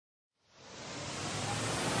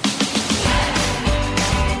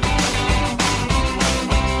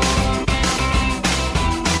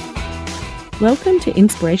Welcome to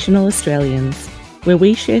Inspirational Australians, where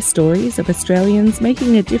we share stories of Australians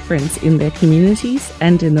making a difference in their communities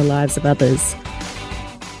and in the lives of others.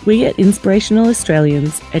 We at Inspirational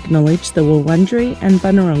Australians acknowledge the Wurundjeri and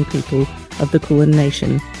Bunurong people of the Kulin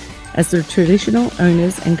Nation as the traditional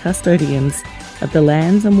owners and custodians of the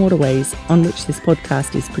lands and waterways on which this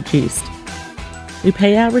podcast is produced. We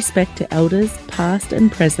pay our respect to elders past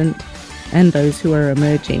and present and those who are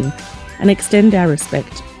emerging, and extend our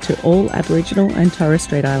respect to all Aboriginal and Torres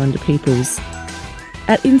Strait Islander peoples.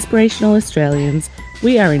 At Inspirational Australians,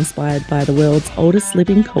 we are inspired by the world's oldest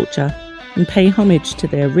living culture and pay homage to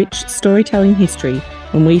their rich storytelling history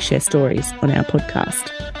when we share stories on our podcast.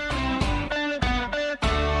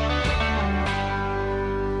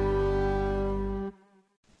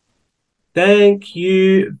 Thank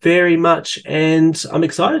you very much, and I'm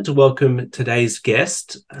excited to welcome today's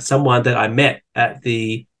guest, someone that I met at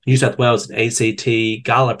the New South Wales and ACT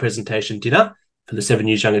Gala presentation dinner for the 7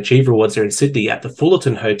 Years Young Achiever Awards there in Sydney at the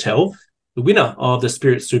Fullerton Hotel, the winner of the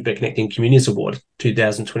Spirit Super Connecting Communities Award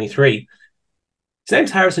 2023. His name's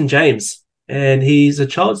Harrison James, and he's a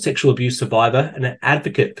child sexual abuse survivor and an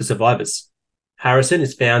advocate for survivors. Harrison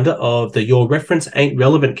is founder of the Your Reference Ain't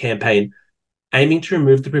Relevant campaign, aiming to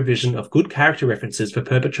remove the provision of good character references for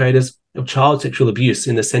perpetrators of child sexual abuse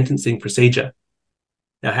in the sentencing procedure.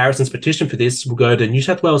 Now, Harrison's petition for this will go to New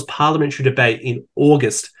South Wales parliamentary debate in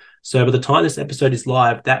August. So by the time this episode is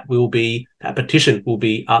live, that petition will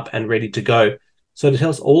be up and ready to go. So to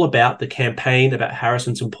tell us all about the campaign, about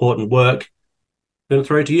Harrison's important work, I'm going to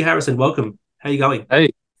throw it to you, Harrison. Welcome. How are you going?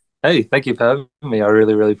 Hey, thank you for having me. I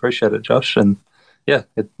really, really appreciate it, Josh. And yeah,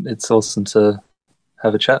 it's awesome to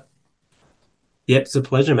have a chat. Yeah, it's a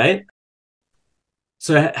pleasure, mate.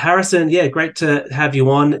 So Harrison, yeah, great to have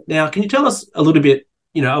you on. Now, can you tell us a little bit,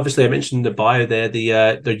 obviously I mentioned in the bio there,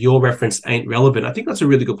 the Your Reference Ain't Relevant. I think that's a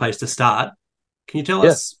really good place to start. Can you tell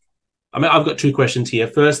us, I've got two questions here.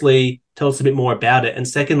 Firstly, tell us a bit more about it. And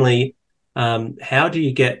secondly, how do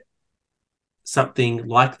you get something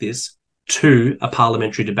like this to a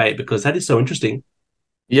parliamentary debate? Because that is so interesting.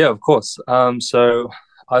 Yeah, of course. So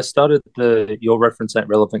I started the Your Reference Ain't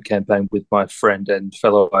Relevant campaign with my friend and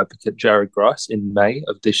fellow advocate Jared Grice in May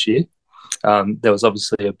of this year. There was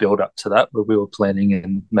obviously a build-up to that where we were planning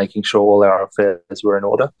and making sure all our affairs were in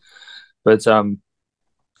order. But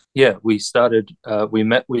we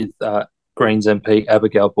met with Greens MP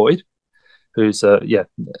Abigail Boyd, who's a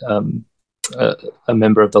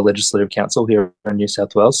member of the Legislative Council here in New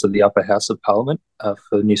South Wales, so the upper house of Parliament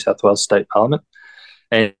for New South Wales State Parliament.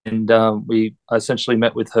 And we essentially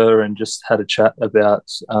met with her and just had a chat about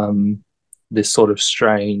this sort of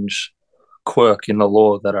strange quirk in the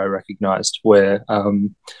law that I recognised, where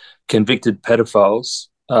convicted pedophiles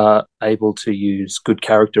are able to use good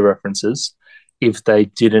character references if they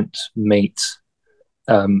didn't meet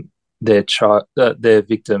their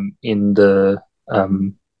victim in the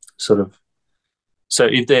So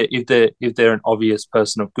if they're an obvious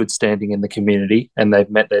person of good standing in the community and they've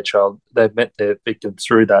met their victim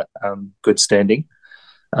through that good standing,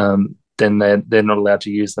 then they're not allowed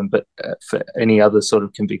to use them. But for any other sort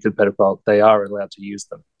of convicted pedophile, they are allowed to use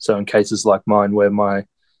them. So in cases like mine, where my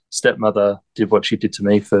stepmother did what she did to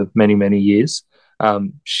me for many, many years,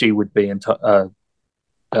 she would be entitled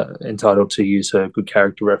to use her good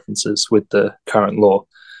character references with the current law.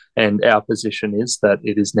 And our position is that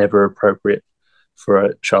it is never appropriate for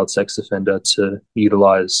a child sex offender to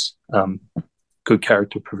utilise good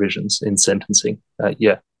character provisions in sentencing,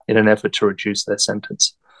 in an effort to reduce their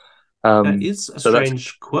sentence. That is a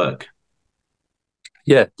strange quirk.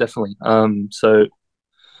 Yeah, definitely. The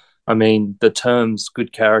terms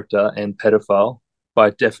good character and pedophile, by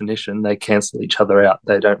definition, they cancel each other out.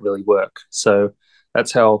 They don't really work. So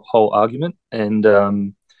that's our whole argument. And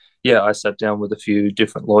I sat down with a few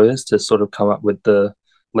different lawyers to sort of come up with the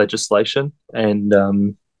legislation and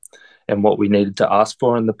what we needed to ask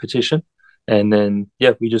for in the petition. And then,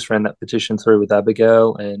 we just ran that petition through with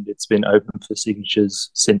Abigail, and it's been open for signatures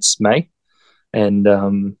since May. And,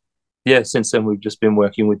 since then we've just been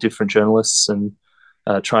working with different journalists and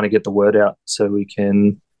trying to get the word out so we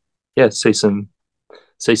can, see some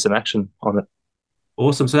action on it.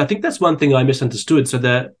 Awesome. So I think that's one thing I misunderstood. So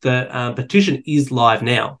the petition is live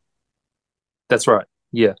now. That's right.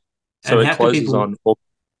 Yeah. So it closes on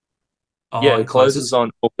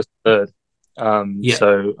August 3rd.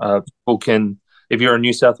 So people can, if you're a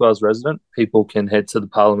New South Wales resident, people can head to the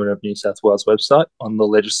Parliament of New South Wales website on the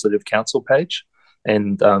Legislative Council page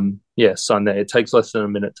and sign there. It takes less than a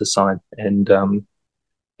minute to sign, and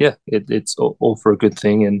it's all for a good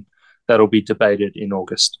thing, and that'll be debated in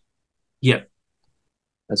August. Yeah.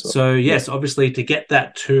 as well. So yes, obviously to get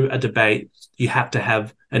that to a debate, you have to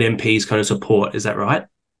have an MP's kind of support. Is that right? And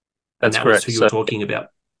That's that was correct. who you were talking about.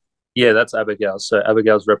 Yeah, that's Abigail. So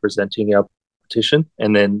Abigail's representing our petition,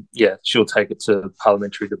 and then she'll take it to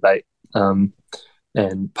parliamentary debate and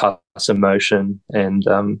pass a motion, and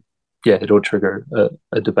it'll trigger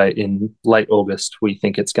a debate in late August. We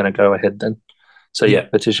think it's going to go ahead then. So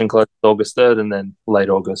petition closes August 3rd, and then late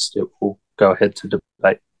August it will go ahead to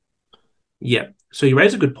debate. Yeah. So you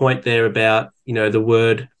raise a good point there about, the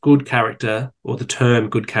word good character or the term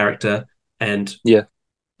good character and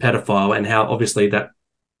pedophile, and how obviously that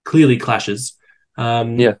clearly clashes.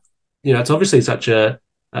 It's obviously such a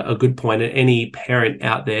good point. And any parent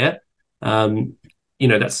out there,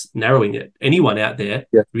 that's narrowing it. Anyone out there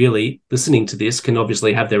really listening to this can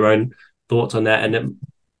obviously have their own thoughts on that.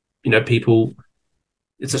 And, people,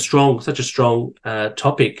 it's such a strong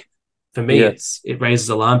topic. For me, it raises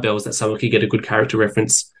alarm bells that someone could get a good character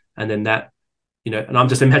reference, and then that, and I'm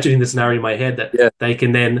just imagining the scenario in my head that they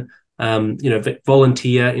can then,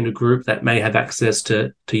 volunteer in a group that may have access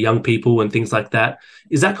to young people and things like that.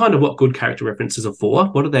 Is that kind of what good character references are for?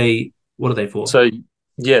 What are they for? So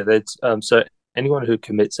that's so anyone who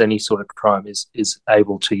commits any sort of crime is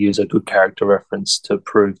able to use a good character reference to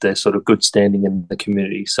prove their sort of good standing in the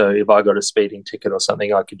community. So if I got a speeding ticket or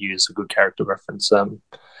something, I could use a good character reference. I'm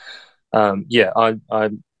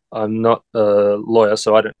not a lawyer,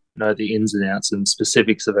 so I don't know the ins and outs and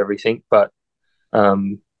specifics of everything, but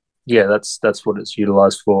that's what it's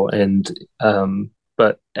utilized for. And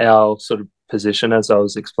but our sort of position, as I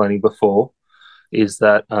was explaining before, is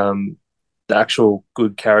that the actual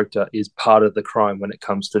good character is part of the crime when it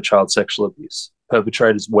comes to child sexual abuse.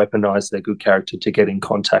 Perpetrators weaponize their good character to get in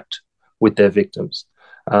contact with their victims.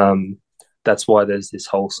 That's why there's this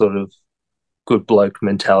whole sort of good bloke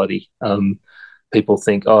mentality. People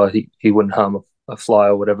think, oh, he wouldn't harm a fly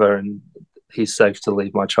or whatever, and he's safe to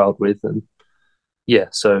leave my child with. And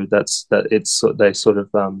so that's that. It's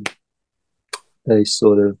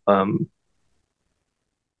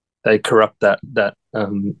they corrupt that.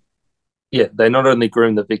 They not only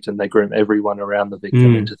groom the victim, they groom everyone around the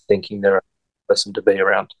victim into thinking they're a person to be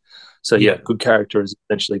around. So good character is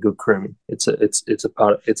essentially good grooming. It's a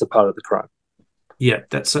part of the crime. Yeah,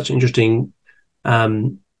 that's such an interesting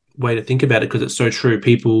way to think about it, because it's so true.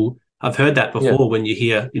 I've heard that before when you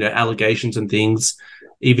hear, allegations and things,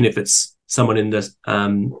 even if it's someone in this,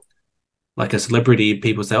 like a celebrity,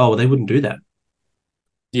 people say, oh, well, they wouldn't do that.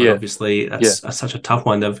 But obviously that's such a tough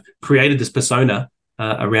one. They've created this persona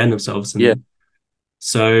around themselves. And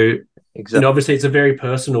so, exactly. Obviously it's a very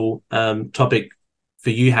personal topic for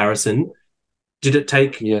you, Harrison. Did it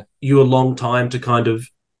take you a long time to kind of,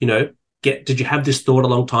 did you have this thought a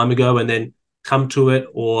long time ago and then come to it,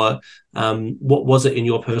 or what was it in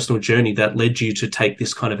your personal journey that led you to take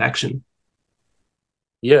this kind of action?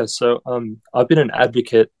 So I've been an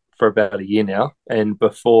advocate for about a year now, and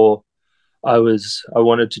before I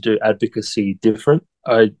wanted to do advocacy different.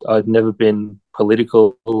 I'd never been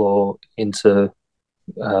political or into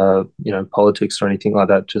politics or anything like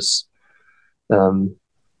that. Just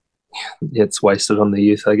it's wasted on the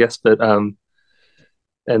youth, I guess. But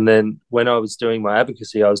and then when I was doing my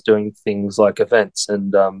advocacy, I was doing things like events,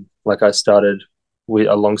 and I started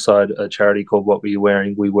alongside a charity called What Were You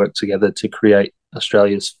Wearing. We worked together to create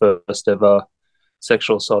Australia's first ever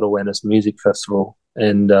sexual assault awareness music festival.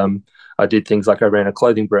 And I did things like I ran a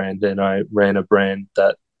clothing brand, and I ran a brand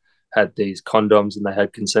that had these condoms and they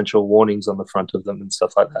had consensual warnings on the front of them and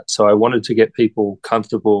stuff like that. So I wanted to get people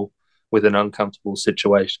comfortable with an uncomfortable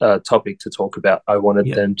topic to talk about. I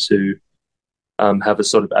wanted them to have a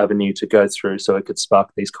sort of avenue to go through so it could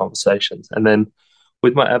spark these conversations. And then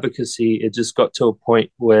with my advocacy, it just got to a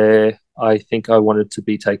point where I think I wanted to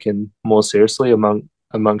be taken more seriously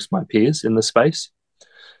amongst my peers in the space.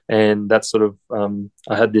 And that's sort of,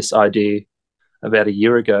 I had this idea about a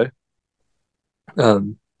year ago, that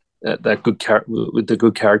with the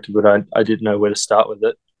good character, but I didn't know where to start with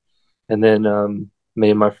it. And then me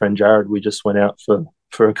and my friend Jared, we just went out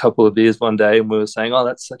for a couple of beers one day, and we were saying, oh,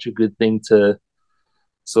 that's such a good thing to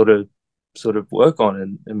sort of work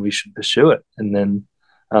on, and we should pursue it. And then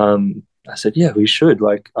I said, yeah, we should.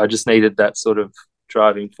 Like, I just needed that sort of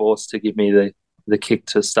driving force to give me the kick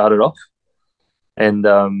to start it off. And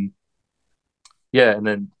and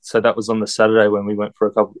then so that was on the Saturday when we went for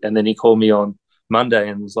a couple, and then he called me on Monday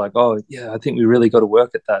and was like, oh yeah, I think we really got to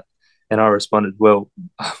work at that. And I responded, well,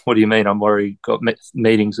 what do you mean? I'm already got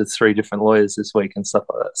meetings with 3 different lawyers this week and stuff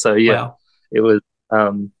like that. So Wow.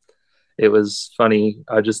 it was funny.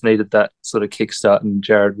 I just needed that sort of kickstart, and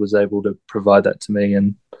Jared was able to provide that to me.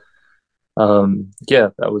 And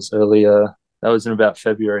that was earlier That was in about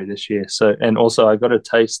February this year. So, and also I got a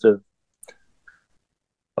taste of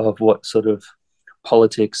what sort of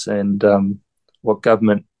politics and what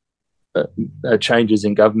government changes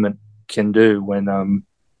in government can do when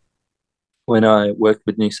I worked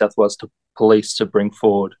with New South Wales Police to bring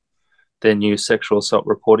forward their new sexual assault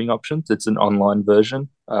reporting options. It's an online version,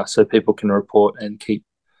 so people can report and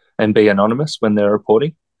be anonymous when they're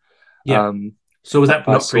reporting. Yeah. So was that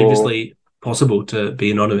not previously possible to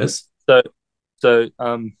be anonymous? So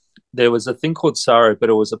there was a thing called SARO, but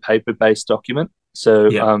it was a paper-based document. So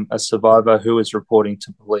a survivor who was reporting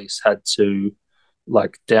to police had to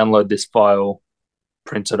download this file,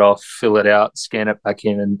 print it off, fill it out, scan it back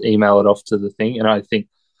in, and email it off to the thing. And I think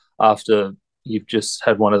after you've just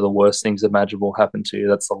had one of the worst things imaginable happen to you,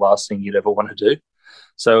 that's the last thing you'd ever want to do.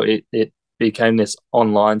 So it became this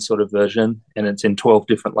online sort of version, and it's in 12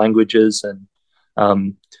 different languages. And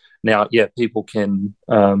now, people can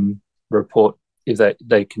report if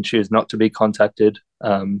they can choose not to be contacted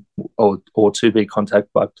or to be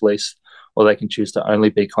contacted by police, or they can choose to only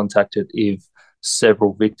be contacted if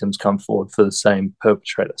several victims come forward for the same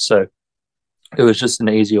perpetrator. So it was just an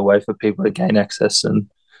easier way for people to gain access and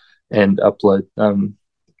upload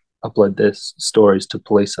their stories to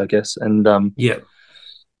police, I guess. And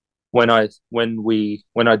when I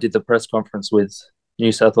did the press conference with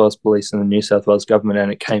New South Wales Police and the New South Wales government,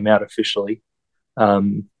 and it came out officially,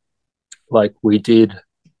 we did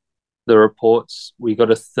the reports, we got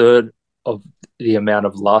a third of the amount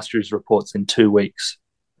of last year's reports in 2 weeks.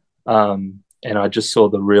 And I just saw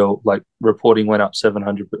the real, reporting went up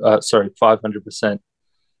 500%.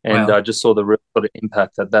 And wow. I just saw the real sort of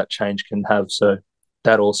impact that change can have. So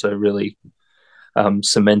that also really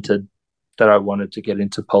cemented that I wanted to get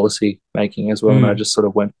into policy making as well. And I just sort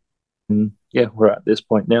of went, we're at this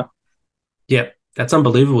point now. Yeah, that's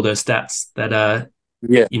unbelievable, those stats that,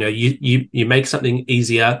 you make something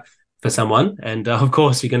easier for someone, and of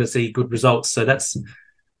course you're going to see good results. So that's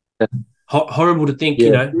horrible to think.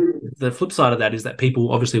 The flip side of that is that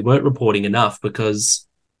people obviously weren't reporting enough because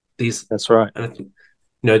these. That's right. And I think,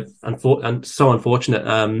 so unfortunate.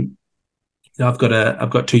 I've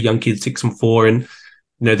got 2 young kids, 6 and 4, and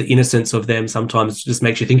the innocence of them sometimes just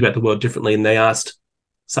makes you think about the world differently. And they asked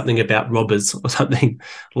something about robbers or something,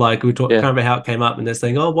 like we talked. Can't remember how it came up, and they're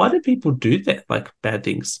saying, "Oh, why do people do that? Like bad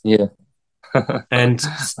things?" Yeah. And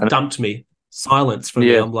stumped me. Silence from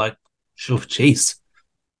me. I'm like, sure, geez.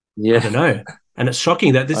 Yeah. I don't know. And it's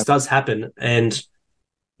shocking that this does happen. And,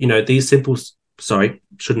 these simple,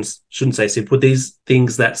 shouldn't say simple, these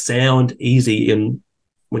things that sound easy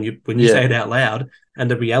when you say it out loud,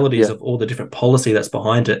 and the realities of all the different policy that's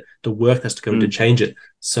behind it, the work that's to go to change it.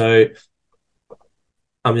 So,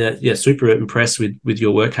 I mean, super impressed with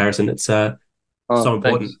your work, Harrison. It's so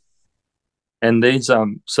important. Thanks. And these,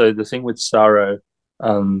 so the thing with SARO,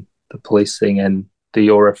 the police thing, and the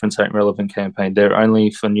Your Reference Ain't Relevant campaign, they're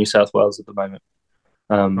only for New South Wales at the moment.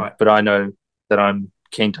 Right. But I know that I'm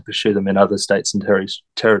keen to pursue them in other states and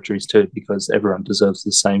territories too, because everyone deserves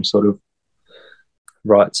the same sort of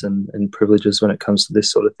rights and privileges when it comes to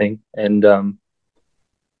this sort of thing. And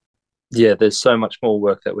there's so much more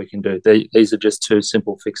work that we can do. These are just 2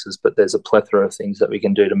 simple fixes, but there's a plethora of things that we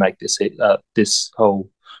can do to make this whole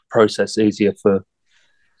process easier for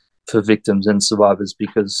victims and survivors,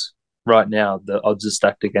 because right now the odds are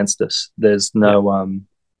stacked against us. There's no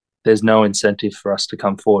incentive for us to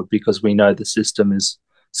come forward because we know the system is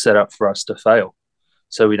set up for us to fail,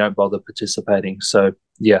 so we don't bother participating. So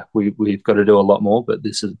we've got to do a lot more, but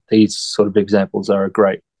these sort of examples are a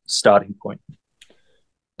great starting point,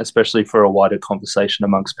 especially for a wider conversation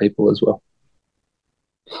amongst people as well.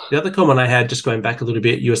 The other comment I had, just going back a little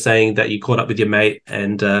bit, you were saying that you caught up with your mate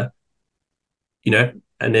and, and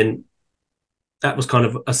then that was kind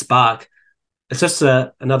of a spark. It's just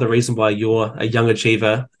another reason why you're a young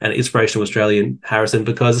achiever and inspirational Australian, Harrison,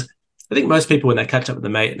 because I think most people, when they catch up with a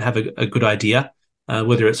mate and have a good idea,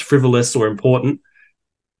 whether it's frivolous or important,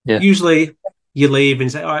 usually you leave and you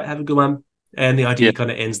say, all right, have a good one. And the idea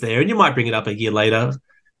kind of ends there. And you might bring it up a year later.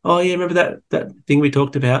 Oh, yeah, remember that thing we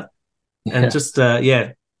talked about? And just,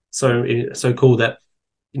 so cool that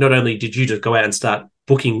not only did you just go out and start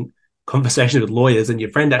booking conversations with lawyers, and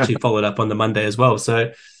your friend actually followed up on the Monday as well.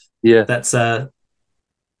 So that's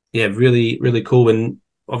really, really cool, and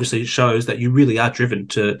obviously it shows that you really are driven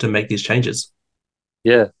to make these changes.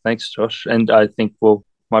 Yeah, thanks, Josh. And I think,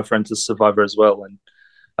 my friend's a survivor as well, and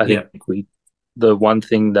I think the one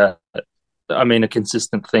thing that, a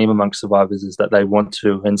consistent theme among survivors is that they want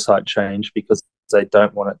to incite change because they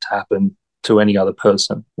don't want it to happen to any other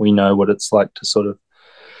person. We know what it's like to sort of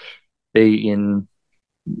be in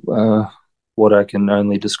what I can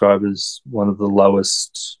only describe as one of the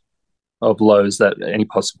lowest of lows that any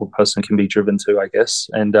possible person can be driven to, I guess.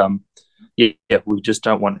 And yeah, we just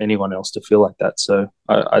don't want anyone else to feel like that. So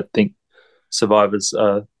I think survivors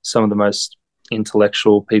are some of the most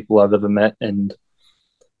intellectual people I've ever met, and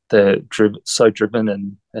they're so driven,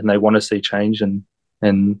 and they want to see change,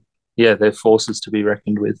 and yeah, they're forces to be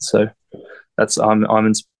reckoned with. So that's I'm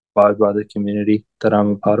inspired by the community that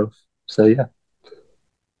I'm a part of. So yeah.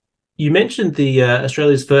 You mentioned the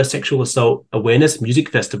Australia's first sexual assault awareness music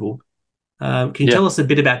festival. Can you tell us a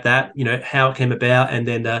bit about that? How it came about, and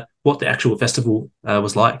then what the actual festival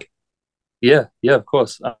was like? Yeah, of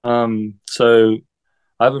course. So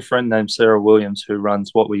I have a friend named Sarah Williams who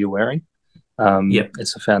runs What Were You Wearing? Yep.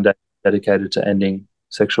 It's a foundation dedicated to ending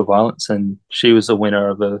sexual violence, and she was a winner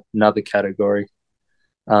of another category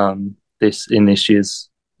this year's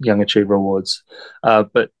Young Achiever Awards.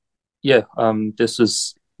 But yeah, this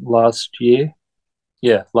was last year.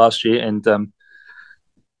 Yeah, last year, and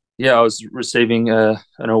yeah, I was receiving an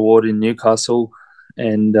award in Newcastle,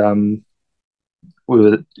 and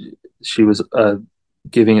she was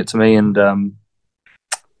giving it to me, and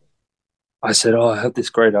I said, "Oh, I have this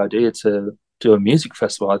great idea to do a music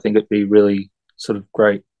festival. I think it'd be really sort of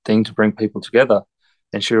great thing to bring people together."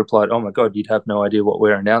 And she replied, "Oh my God, you'd have no idea what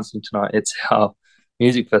we're announcing tonight. It's our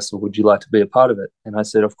music festival. Would you like to be a part of it?" And I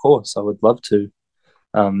said, "Of course, I would love to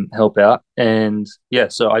help out." And yeah,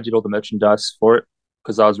 so I did all the merchandise for it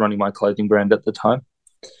because I was running my clothing brand at the time,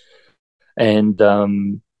 and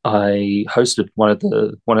I hosted one of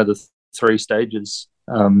the three stages,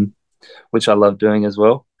 which I love doing as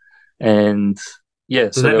well. And yeah,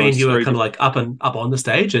 Does so that there mean was you were three. kind of like up on the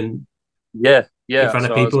stage and Yeah, in yeah. front of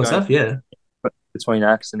So I was people and going stuff? Yeah. between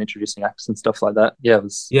acts and introducing acts and stuff like that. Yeah,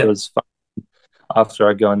 it Yeah. was fun. After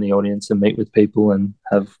I go in the audience and meet with people and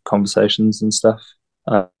have conversations and stuff.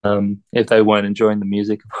 If they weren't enjoying the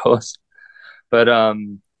music, of course. But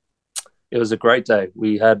it was a great day.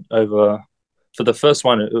 We had over for the first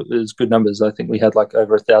one. It was good numbers. I think we had like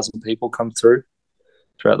over 1,000 people come through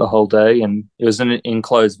throughout the whole day, and it was an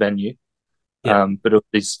enclosed venue. Yeah. But it was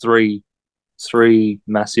these three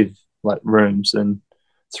massive like rooms and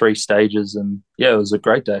three stages, and yeah, it was a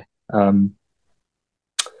great day.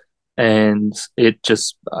 And it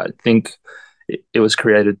just, I think, it was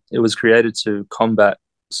created. It was created to combat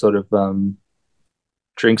sort of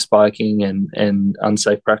drink spiking and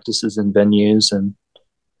unsafe practices in venues, and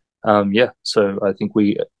yeah. So I think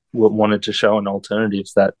we wanted to show an alternative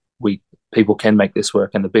that people can make this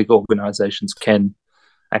work, and the big organisations can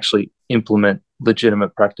actually implement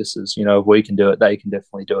legitimate practices. If we can do it, they can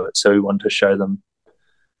definitely do it. So we wanted to show them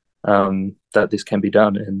that this can be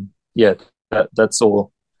done, and yeah, that's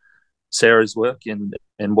all Sarah's work and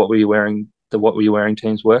What Were You Wearing, the What Were You Wearing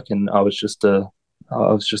team's work, and I was just a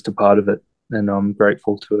part of it, and I'm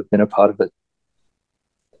grateful to have been a part of it.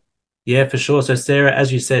 Yeah, for sure. So Sarah,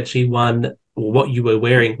 as you said, she won What You Were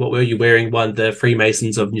Wearing. What Were You Wearing won the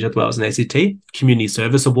Freemasons of New South Wales and ACT Community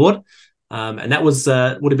Service Award. And that was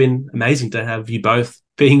would have been amazing to have you both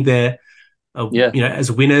being there,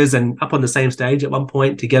 as winners and up on the same stage at one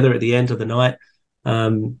point together at the end of the night.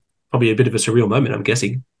 Probably a bit of a surreal moment, I'm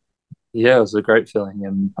guessing. Yeah, it was a great feeling,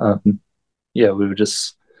 and yeah, we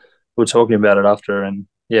were talking about it after, and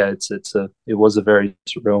yeah, it was a very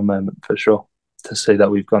surreal moment for sure to see that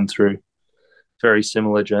we've gone through very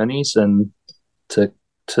similar journeys, and to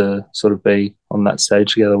sort of be on that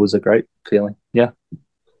stage together was a great feeling. Yeah.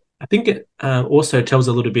 I think it also tells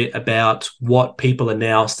a little bit about what people are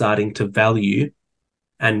now starting to value.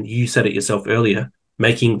 And you said it yourself earlier,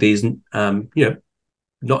 making these,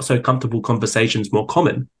 not so comfortable conversations more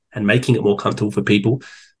common and making it more comfortable for people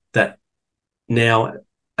that now,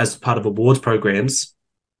 as part of awards programs,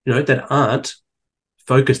 that aren't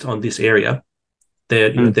focused on this area.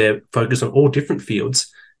 They're focused on all different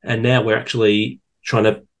fields. And now we're actually trying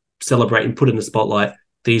to celebrate and put in the spotlight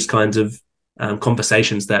these kinds of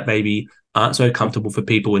conversations that maybe aren't so comfortable for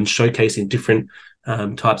people, and showcasing different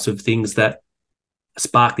types of things that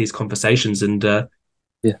spark these conversations. And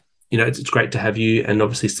it's great to have you, and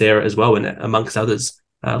obviously Sarah as well, and amongst others,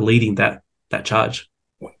 leading that charge.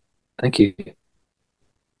 Thank you.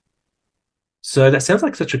 So that sounds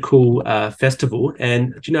like such a cool festival.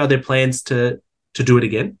 And do you know, are there plans to do it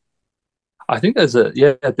again? I think there's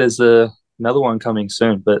another one coming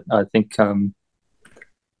soon, but I think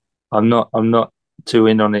I'm not too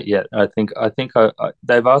in on it yet. I think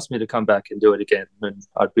they've asked me to come back and do it again, and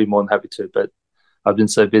I'd be more than happy to. But I've been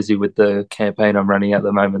so busy with the campaign I'm running at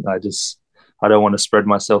the moment. I don't want to spread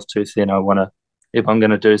myself too thin. If I'm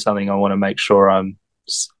going to do something, I want to make sure I'm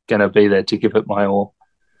going to be there to give it my all.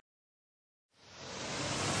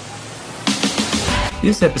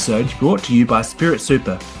 This episode is brought to you by Spirit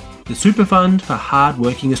Super, the super fund for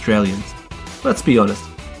hard-working Australians. Let's be honest,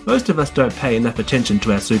 most of us don't pay enough attention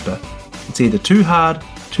to our super. It's either too hard,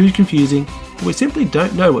 too confusing, or we simply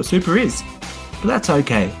don't know what super is. But that's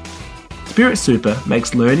okay. Spirit Super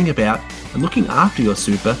makes learning about and looking after your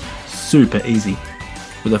super super easy.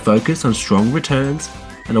 With a focus on strong returns,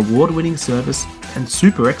 an award-winning service, and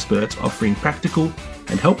super experts offering practical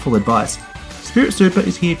and helpful advice, Spirit Super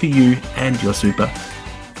is here for you and your super.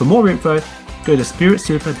 For more info, go to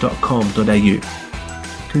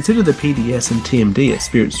spiritsuper.com.au. Consider the PDS and TMD at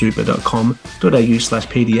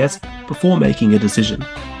spiritsuper.com.au/PDS before making a decision.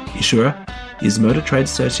 Issuer is Motor Trade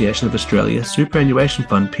Association of Australia Superannuation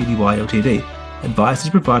Fund Pty Ltd. Advice is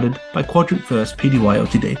provided by Quadrant First Pty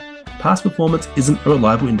Ltd. Past performance isn't a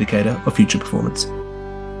reliable indicator of future performance.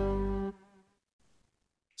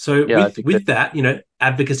 So with that,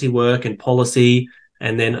 advocacy work and policy,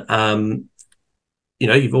 and then,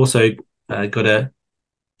 you've also got to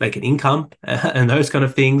make an income and those kind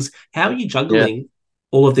of things. How are you juggling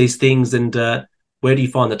all of these things, and where do you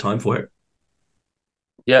find the time for it?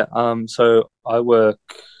 Yeah, so I work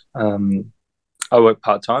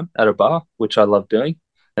part-time at a bar, which I love doing,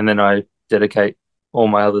 and then I dedicate all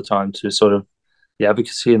my other time to sort of the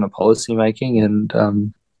advocacy and the policy making, and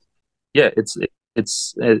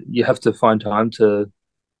it's you have to find time to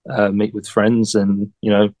meet with friends and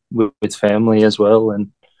with family as well,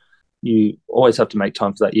 and you always have to make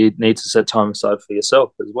time for that. You need to set time aside for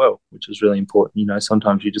yourself as well, which is really important.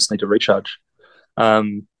 Sometimes you just need to recharge.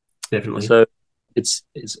 Definitely. So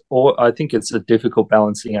I think it's a difficult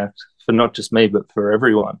balancing act for not just me, but for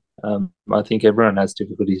everyone. I think everyone has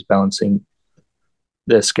difficulties balancing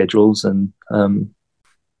their schedules, and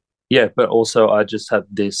but also I just have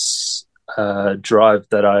this drive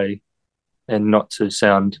that and not to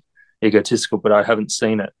sound egotistical, but I haven't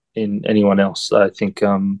seen it in anyone else. I think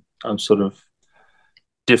I'm sort of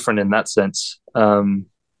different in that sense. I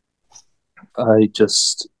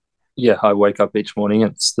wake up each morning.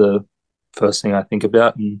 It's the first thing I think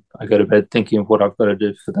about, and I go to bed thinking of what I've got to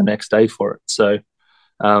do for the next day for it. So,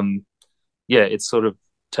 it's sort of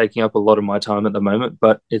taking up a lot of my time at the moment,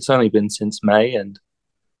 but it's only been since May, and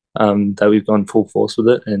that we've gone full force with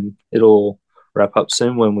it, and it'll wrap up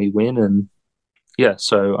soon when we win. And I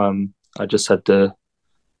just had to,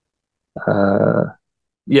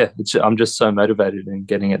 I'm just so motivated in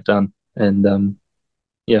getting it done, and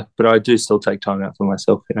but I do still take time out for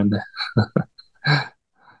myself here and there.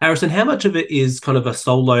 Harrison, how much of it is kind of a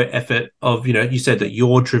solo effort of, you said that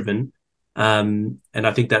you're driven, and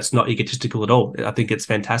I think that's not egotistical at all. I think it's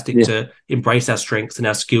fantastic to embrace our strengths and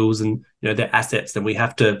our skills and, their assets, and we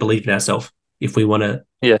have to believe in ourselves if we want to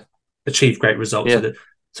achieve great results. Yeah.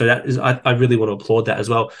 So that is, I really want to applaud that as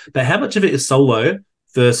well. But how much of it is solo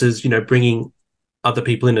versus, bringing other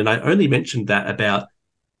people in? And I only mentioned that about,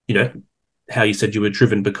 how you said you were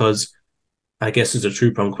driven, because I guess it's a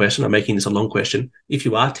two-pronged question. I'm making this a long question. If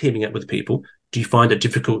you are teaming up with people, do you find it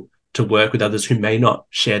difficult to work with others who may not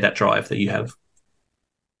share that drive that you have?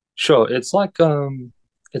 Sure. It's like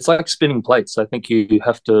spinning plates. I think you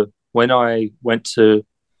have to, when I went to,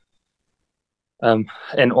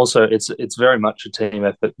 and also it's very much a team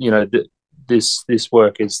effort. This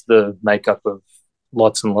work is the makeup of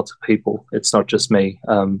lots and lots of people. It's not just me.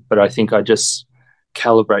 But I think I just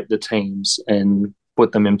calibrate the teams and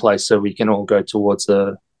put them in place so we can all go towards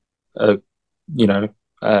a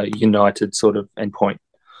united sort of endpoint,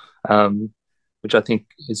 which I think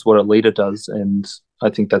is what a leader does, and I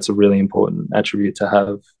think that's a really important attribute to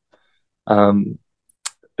have.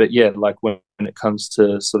 Like when it comes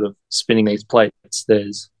to sort of spinning these plates,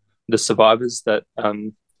 there's the survivors that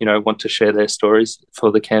want to share their stories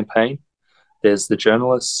for the campaign. There's the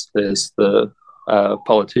journalists, there's the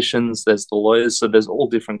politicians, there's the lawyers. So there's all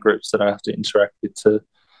different groups that I have to interact with to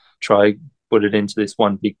try put it into this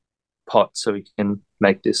one big pot so we can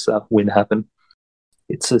make this win happen.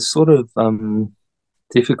 It's a sort of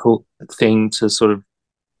difficult thing to sort of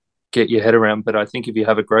get your head around, but I think if you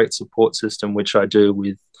have a great support system, which I do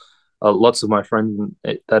with lots of my friends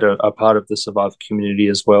that are part of the Survivor community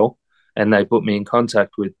as well, and they put me in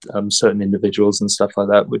contact with certain individuals and stuff like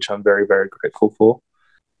that, which I'm very, very grateful for.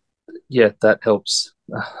 Yeah, that helps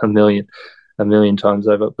a million times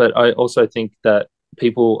over. But I also think that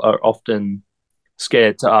people are often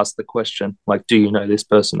scared to ask the question, like, do you know this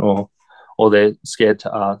person, or they're scared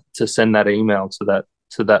to send that email to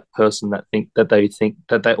that person that they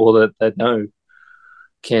know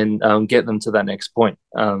can get them to that next point.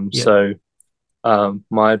 So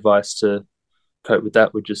my advice to cope with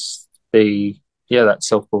that would just be that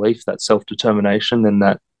self-belief, that self-determination, and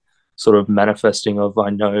that sort of manifesting of, I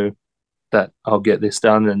know that I'll get this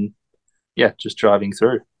done, and yeah, just driving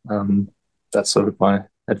through. That's sort of my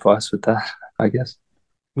advice with that, I guess.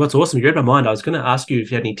 What's awesome, you read my mind. I was going to ask you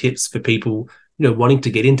if you had any tips for people, wanting to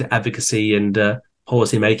get into advocacy and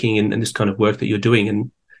policy making and this kind of work that you're doing,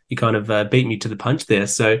 and you kind of beat me to the punch there.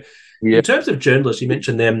 So, Yeah. in terms of journalists, you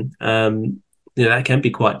mentioned them. That can be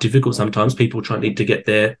quite difficult sometimes. People need to get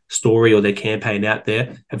their story or their campaign out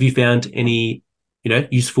there. Have you found any,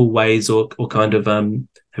 useful ways or kind of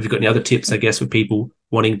have you got any other tips, I guess, for people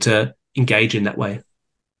wanting to engage in that way?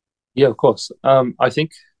 Yeah, of course. I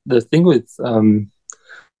think the thing with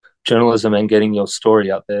journalism and getting your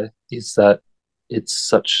story out there is that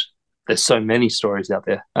there's so many stories out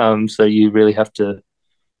there. So you really have to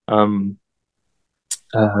um,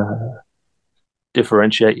 uh,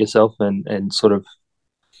 differentiate yourself and sort of,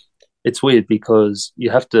 it's weird because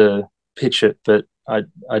you have to pitch it, but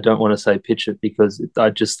I don't want to say pitch it because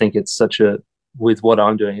I just think it's with what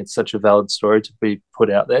I'm doing, it's such a valid story to be put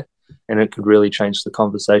out there, and it could really change the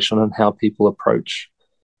conversation on how people approach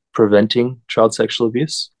preventing child sexual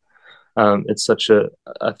abuse. I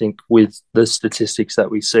think with the statistics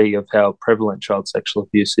that we see of how prevalent child sexual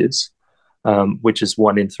abuse is, which is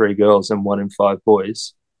 1 in 3 girls and 1 in 5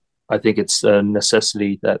 boys, I think it's a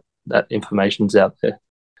necessity that that information's out there.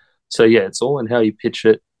 So yeah, it's all in how you pitch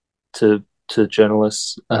it to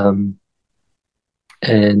journalists. And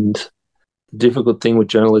the difficult thing with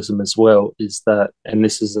journalism as well is that, and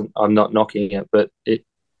this isn't, I'm not knocking it, but it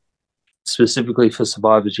specifically for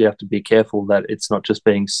survivors, you have to be careful that it's not just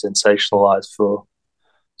being sensationalized for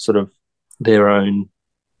sort of their own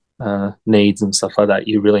needs and stuff like that.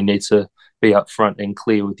 You really need to be upfront and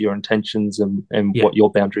clear with your intentions and what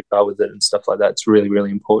your boundaries are with it and stuff like that. It's really,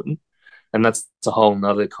 really important. And that's a whole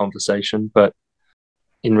nother conversation. But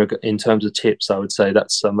in terms of tips, I would say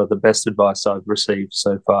that's some of the best advice I've received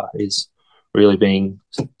so far, is really being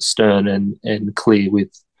stern and clear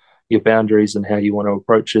with your boundaries and how you want to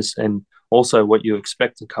approach this, and also what you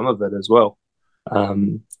expect to come of it as well,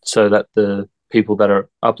 so that the people that are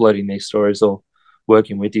uploading these stories or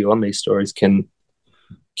working with you on these stories can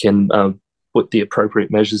put the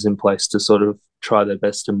appropriate measures in place to sort of try their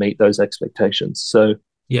best to meet those expectations. So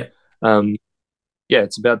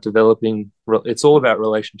it's about it's all about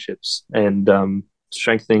relationships and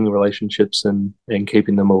strengthening relationships and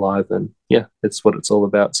keeping them alive, and it's what it's all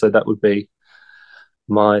about. So that would be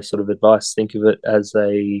my sort of advice. Think of it as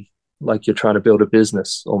like you're trying to build a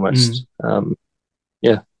business almost. And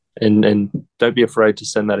don't be afraid to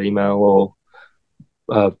send that email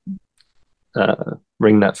or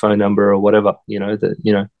ring that phone number or whatever,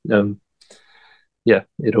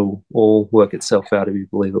 it'll all work itself out if you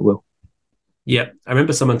believe it will. Yeah, I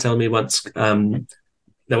remember someone telling me once they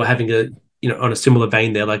were having on a similar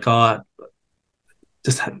vein. They're like,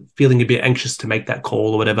 just feeling a bit anxious to make that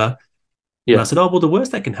call or whatever. Yeah. And I said, well, the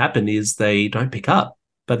worst that can happen is they don't pick up.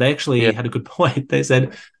 But they actually had a good point. They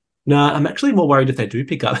said, no, I'm actually more worried if they do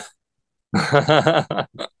pick up. And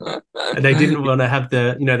they didn't want to have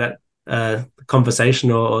that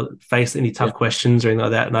conversation or face any tough questions or anything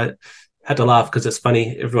like that. And I had to laugh because it's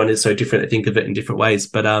funny. Everyone is so different. They think of it in different ways.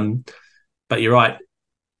 But you're right.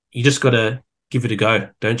 You just got to give it a go,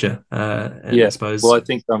 don't you? I suppose. Well, I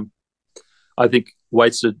think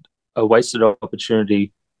a wasted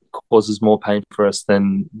opportunity causes more pain for us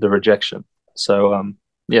than the rejection. So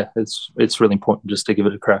it's really important just to give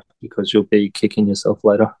it a crack, because you'll be kicking yourself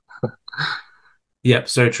later. Yep,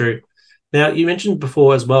 so true. Now, you mentioned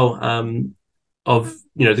before as well of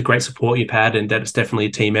the great support you've had, and that it's definitely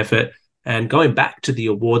a team effort. And going back to the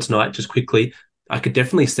awards night just quickly, I could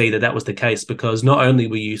definitely see that was the case, because not only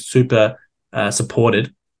were you super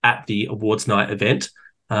supported at the awards night event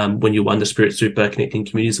when you won the Spirit Super Connecting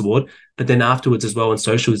Communities Award, but then afterwards as well on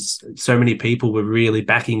socials, so many people were really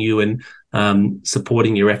backing you and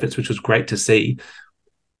supporting your efforts, which was great to see.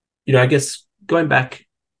 I guess going back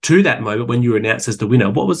to that moment when you were announced as the winner,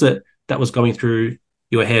 what was it that was going through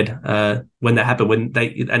your head when that happened, when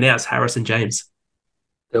they announced Harris and James?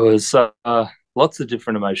 There was lots of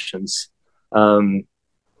different emotions. There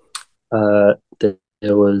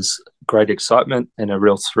was great excitement and a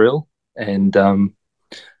real thrill, and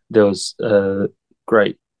there was a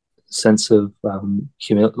great sense of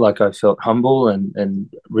humility. Like, I felt humble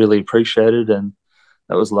and really appreciated, and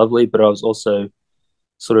that was lovely. But I was also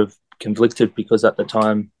sort of conflicted, because at the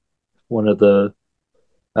time, one of the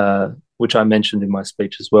which I mentioned in my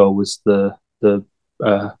speech as well, was the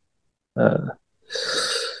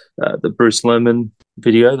Bruce Lerman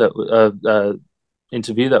video, that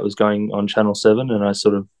interview that was going on Channel 7, and I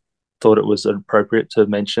sort of thought it was appropriate to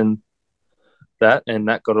mention that, and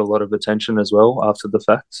that got a lot of attention as well after the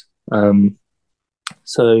fact.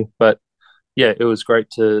 But yeah, it was great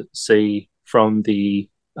to see from the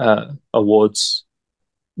awards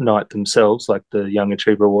night themselves, like the Young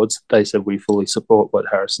Achiever Awards. They said we fully support what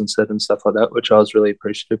Harrison said and stuff like that, which I was really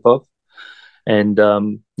appreciative of. And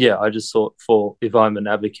yeah, I just thought, for if I'm an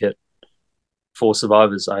advocate for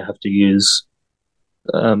survivors, I have to use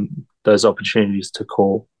those opportunities to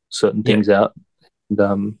call certain Yeah. things out.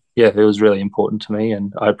 And yeah, it was really important to me,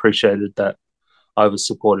 and I appreciated that I was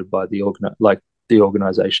supported by the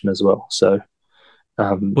organization as well. So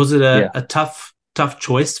Was it yeah, a tough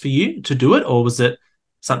choice for you to do it, or was it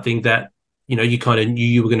something that you kind of knew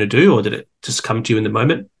you were going to do, or did it just come to you in the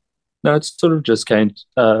moment? no, it sort of just came.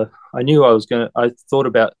 I knew I was gonna. I thought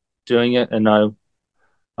about doing it, and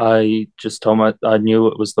I just told I knew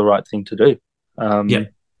it was the right thing to do. Yeah, Um,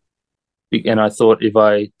 and I thought if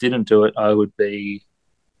I didn't do it, I would be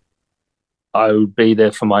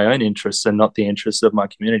there for my own interests and not the interests of my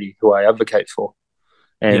community, who I advocate for.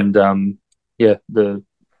 yeah, And yeah, the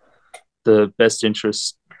best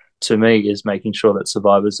interest to me is making sure that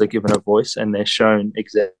survivors are given a voice and they're shown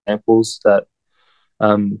examples that,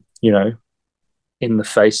 you know, in the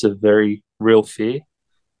face of very real fear,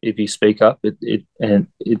 if you speak up,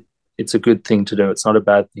 it's a good thing to do. It's not a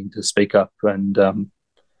bad thing to speak up and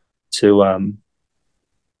to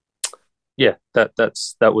yeah,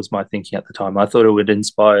 that was my thinking at the time. I thought it would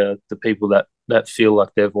inspire the people that feel like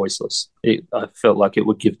they're voiceless. I felt like it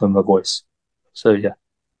would give them a voice. So yeah,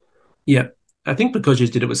 yeah. I think because you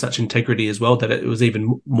did it with such integrity as well, that it was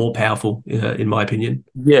even more powerful, in my opinion.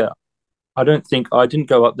 yeah. I didn't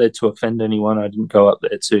go up there to offend anyone. I didn't go up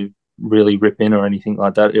there to really rip in or anything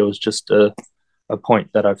like that. It was just a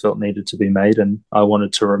point that I felt needed to be made, and I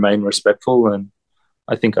wanted to remain respectful. And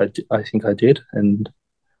I think I did. And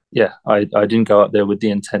yeah, I didn't go up there with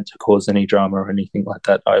the intent to cause any drama or anything like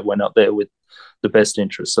that. I went up there with the best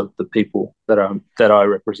interests of the people that I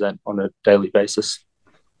represent on a daily basis.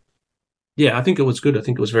 Yeah, I think it was good. I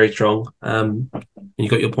think it was very strong. And you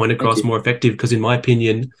got your point Thank across you. more effective because, in my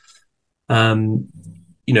opinion, um,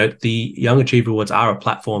 the Young Achiever Awards are a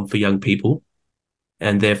platform for young people,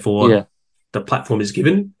 and therefore Yeah, the platform is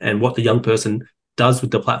given, and what the young person does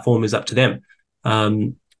with the platform is up to them. yeah,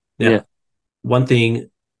 Now, one thing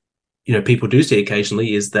people do see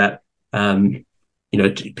occasionally is that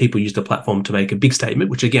people use the platform to make a big statement,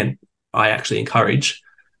 which again I actually encourage.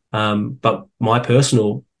 But my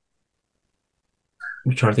personal,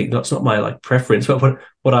 I'm trying to think, that's not my like preference, but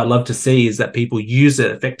what I love to see is that people use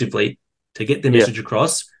it effectively to get their yeah, message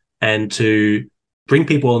across and to bring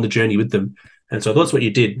people on the journey with them. And so that's what you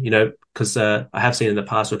did, because I have seen in the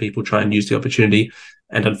past where people try and use the opportunity,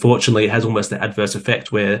 and unfortunately, it has almost an adverse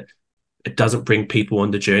effect where it doesn't bring people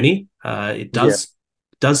on the journey. It yeah,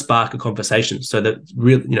 does spark a conversation, so that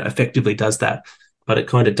really effectively does that, but it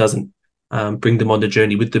kind of doesn't bring them on the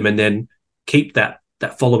journey with them, and then keep that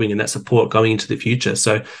following and that support going into the future.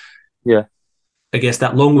 So yeah. I guess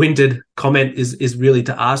that long-winded comment is really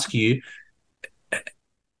to ask you,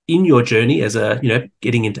 in your journey as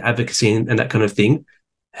getting into advocacy and that kind of thing,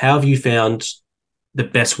 how have you found the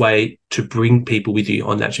best way to bring people with you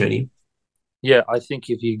on that journey? Yeah, I think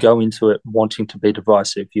if you go into it wanting to be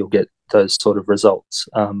divisive, you'll get those sort of results.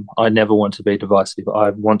 I never want to be divisive. I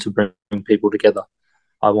want to bring people together.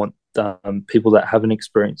 I want people that haven't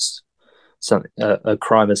experienced something, a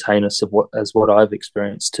crime as heinous as what I've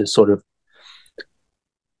experienced, to sort of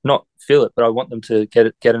not feel it, but I want them to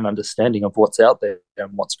get an understanding of what's out there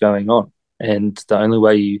and what's going on. And the only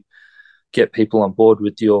way you get people on board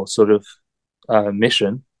with your sort of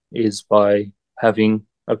mission is by having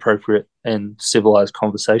appropriate and civilized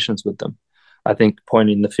conversations with them. I think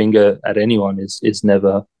pointing the finger at anyone is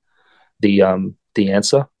never the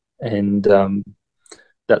answer, and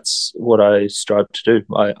that's what I strive to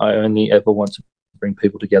do. I only ever want to bring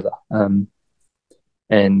people together.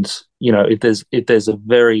 And if there's a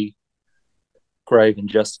very grave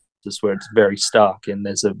injustice where it's very stark and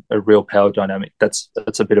there's a real power dynamic, that's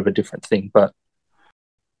a bit of a different thing. But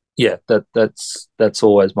yeah, that's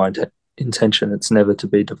always my intention. It's never to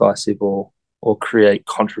be divisive or create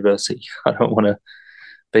controversy. I don't want to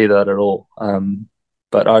be that at all.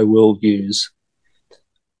 But I will use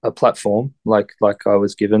a platform like I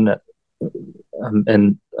was given,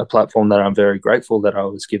 and a platform that I'm very grateful that I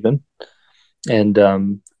was given, and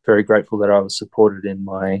very grateful that I was supported in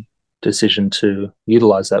my decision to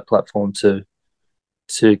utilize that platform to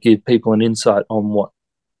give people an insight on what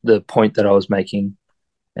the point that I was making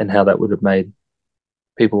and how that would have made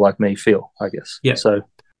people like me feel, I guess. Yeah. So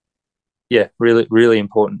yeah, really, really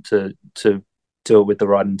important to do it with the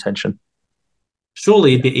right intention.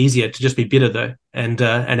 Surely it'd be easier to just be bitter though, and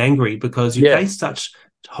angry, because you Yeah, face such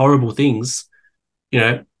horrible things. You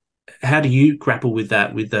know, how do you grapple with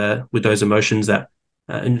that, with those emotions that,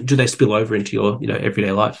 and do they spill over into your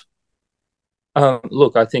everyday life?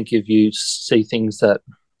 Look, I think if you see things that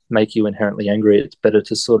make you inherently angry, it's better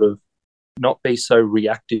to sort of not be so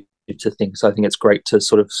reactive to things. I think it's great to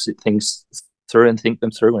sort of sit things through and think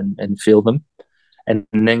them through and feel them, and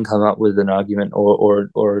then come up with an argument or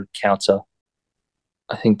a counter.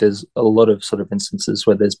 I think there's a lot of sort of instances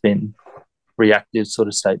where there's been reactive sort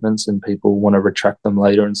of statements and people want to retract them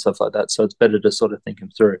later and stuff like that. So it's better to sort of think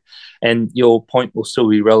them through. And your point will still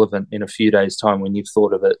be relevant in a few days' time when you've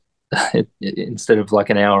thought of it instead of like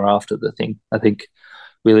an hour after the thing. I think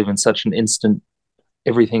we live in such an instant,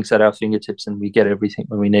 everything's at our fingertips and we get everything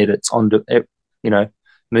when we need it. It's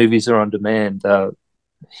movies are on demand.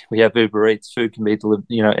 We have Uber Eats, food can be delivered,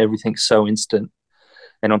 everything's so instant.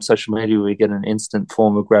 And on social media, we get an instant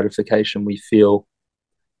form of gratification. We feel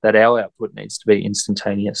that our output needs to be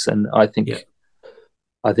instantaneous. And I think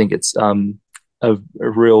it's a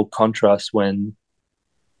real contrast when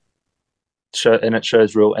it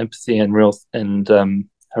shows real empathy and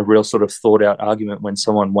a real sort of thought out argument when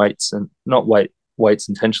someone waits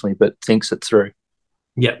intentionally, but thinks it through.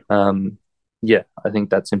 Yeah. I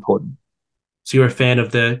think that's important. So you're a fan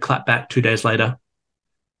of the clap back 2 days later?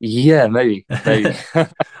 Yeah, maybe. I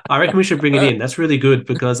reckon we should bring it in. That's really good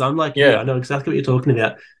because I'm like, I know exactly what you're talking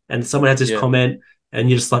about. And someone has this comment and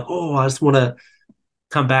you're just like, oh, I just want to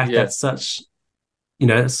come back. Yeah. That's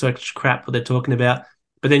such crap what they're talking about.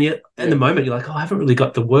 But then in the moment, you're like, oh, I haven't really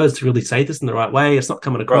got the words to really say this in the right way. It's not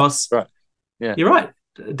coming across. Right. Yeah. You're right.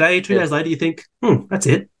 A day, 2 days later, you think, that's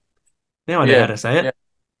it. Now I know how to say it.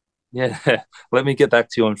 Yeah. Let me get back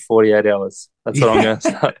to you in 48 hours. That's what I'm going to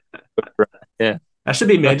start. Yeah. That should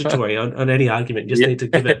be mandatory on any argument. You just need to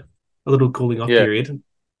give it a little cooling off period.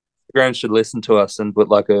 Everyone should listen to us and put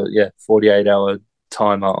like a 48-hour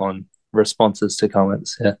timer on responses to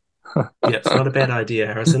comments. Yeah. It's not a bad idea,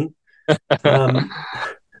 Harrison.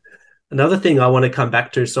 Another thing I want to come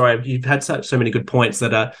back to. Sorry, you've had so many good points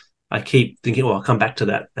that I keep thinking, I'll come back to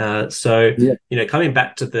that. Coming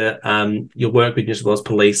back to the your work with New South Wales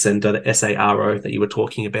Police and the SARO that you were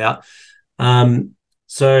talking about.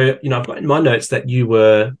 So, I've got in my notes that you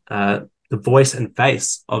were the voice and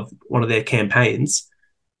face of one of their campaigns.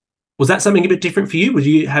 Was that something a bit different for you? Were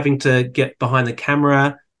you having to get behind the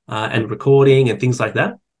camera and recording and things like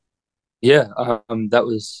that? Yeah, that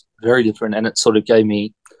was very different, and it sort of gave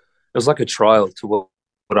me. It was like a trial to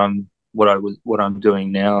what I'm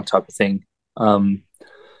doing now, type of thing.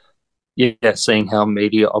 Seeing how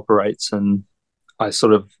media operates, and I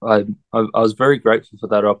was very grateful for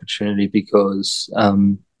that opportunity because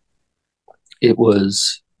it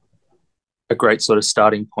was a great sort of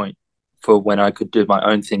starting point for when I could do my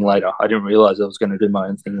own thing later. I didn't realize I was going to do my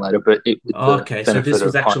own thing later, but so this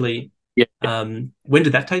was actually when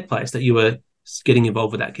did that take place that you were getting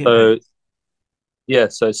involved with that campaign?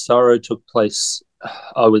 So SARO took place.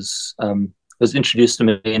 I was introduced to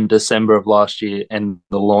me in December of last year, and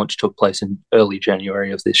the launch took place in early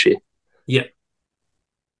January of this year. Yeah.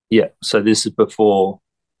 Yeah, so this is before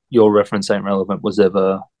your reference ain't relevant was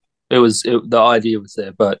ever. The idea was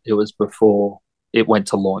there, but it was before it went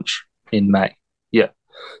to launch in May. Yeah,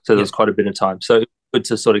 so there was quite a bit of time. So good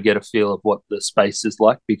to sort of get a feel of what the space is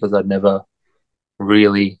like because I'd never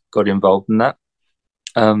really got involved in that.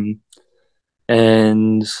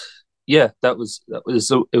 And yeah, it was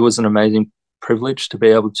an amazing privilege to be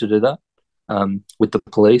able to do that with the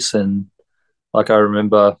police. And like I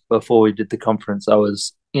remember before we did the conference, I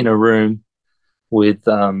was in a room with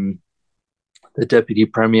the Deputy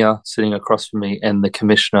Premier sitting across from me and the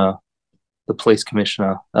police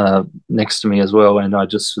commissioner next to me as well. And I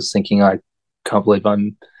just was thinking, I can't believe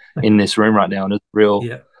I'm in this room right now. And it's real.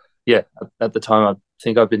 Yeah. At the time, I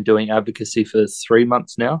think I've been doing advocacy for 3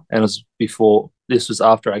 months now. And this was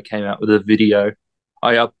after I came out with a video.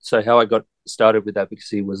 So how I got started with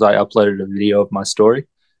advocacy was I uploaded a video of my story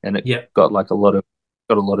and it got a lot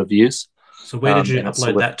of views. So where did you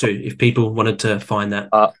upload that to if people wanted to find that?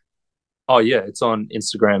 It's on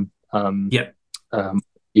Instagram.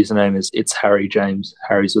 Username is it's Harry James.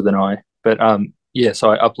 Harry's with an I. But so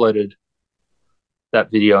I uploaded that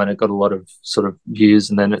video and it got a lot of sort of views,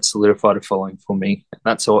 and then it solidified a following for me. And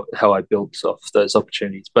that's how I built off those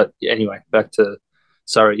opportunities. But anyway, back to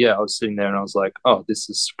sorry. I was sitting there and I was like, oh, this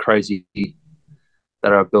is crazy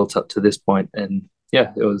that I built up to this point. And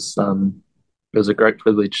it was a great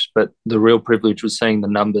privilege, but the real privilege was seeing the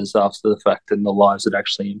numbers after the fact and the lives it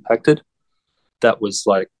actually impacted. That was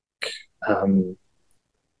like,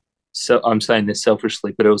 so I'm saying this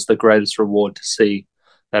selfishly, but it was the greatest reward to see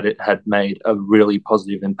that it had made a really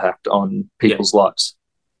positive impact on people's lives.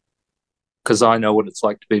 because I know what it's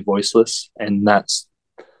like to be voiceless, and that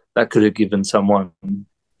could have given someone,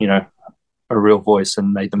 you know, a real voice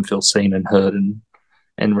and made them feel seen and heard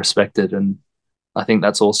and respected. And I think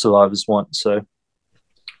that's all survivors want. So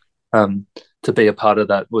to be a part of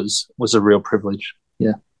that was a real privilege.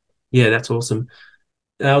 Yeah. Yeah, that's awesome.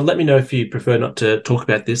 Let me know if you prefer not to talk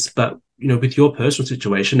about this, but with your personal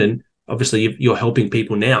situation, and obviously you're helping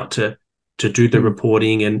people now to do the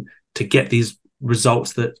reporting and to get these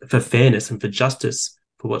results that for fairness and for justice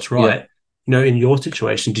for what's right. In your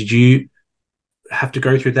situation, did you have to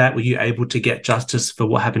go through that? Were you able to get justice for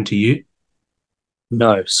what happened to you?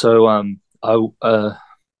 No. So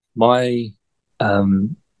my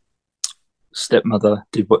stepmother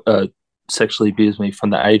did sexually abuse me from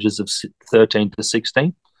the ages of 13 to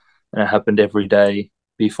 16, and it happened every day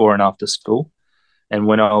before and after school. And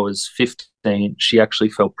when I was 15, she actually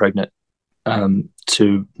fell pregnant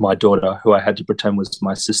to my daughter, who I had to pretend was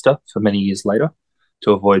my sister for many years later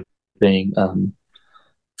to avoid being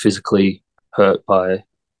physically hurt by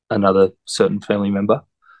another certain family member.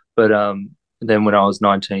 But then when I was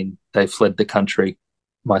 19, they fled the country.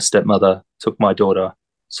 My stepmother took my daughter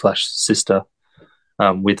 / sister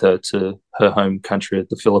with her to her home country of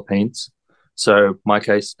the Philippines. So my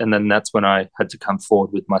case, and then that's when I had to come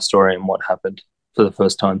forward with my story and what happened for the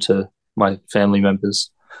first time to my family members.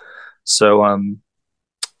 So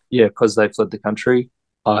because they fled the country,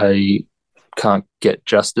 I can't get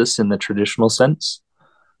justice in the traditional sense.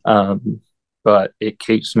 But it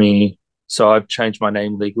keeps me. So I've changed my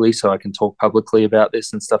name legally so I can talk publicly about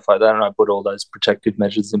this and stuff like that, and I put all those protective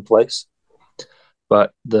measures in place.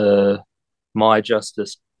 But my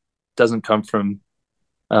justice doesn't come from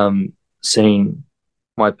seeing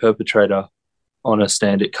my perpetrator on a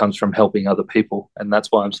stand. It comes from helping other people, and that's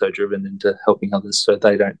why I'm so driven into helping others, so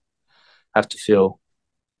they don't have to feel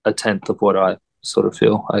a tenth of what I sort of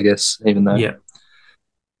feel, I guess. Even though,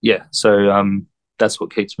 yeah. So that's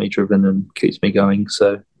what keeps me driven and keeps me going.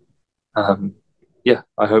 So, I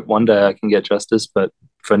hope one day I can get justice, but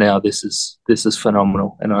for now, this is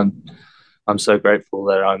phenomenal, and I'm so grateful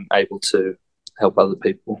that I'm able to help other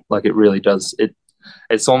people. Like, it really does.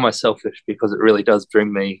 It's almost selfish because it really does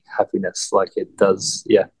bring me happiness. Like, it does.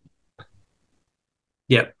 Yeah.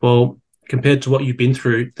 Yeah. Well, compared to what you've been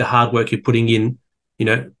through, the hard work you're putting in,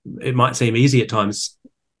 it might seem easy at times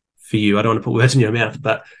for you. I don't want to put words in your mouth,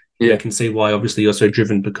 but I can see why obviously you're so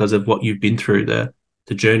driven because of what you've been through, the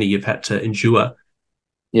journey you've had to endure.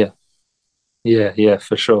 Yeah,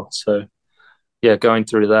 for sure. So, going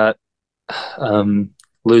through that,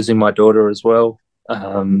 losing my daughter as well,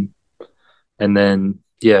 and then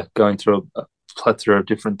going through a plethora of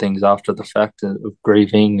different things after the fact of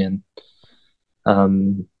grieving, and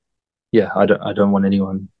I don't want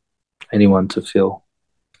anyone to feel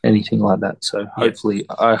anything like that. So hopefully,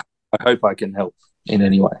 I hope I can help in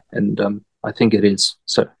any way, and I think it is.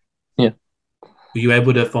 So, yeah. Were you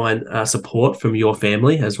able to find support from your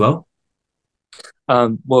family as well?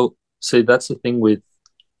 Well, see, that's the thing with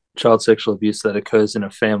child sexual abuse that occurs in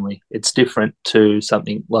a family. It's different to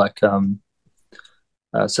something like,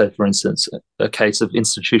 say, for instance, a case of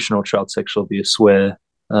institutional child sexual abuse where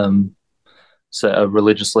so a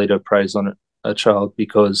religious leader preys on a child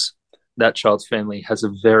because that child's family has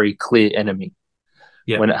a very clear enemy.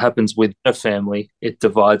 When it happens within a family, it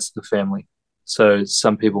divides the family. So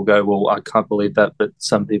some people go, well, I can't believe that, but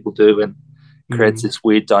some people do, and creates this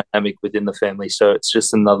weird dynamic within the family. So it's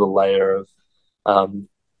just another layer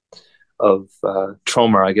of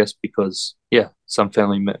trauma, I guess, because some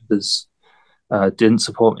family members didn't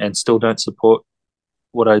support and still don't support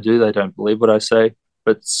what I do. They don't believe what I say,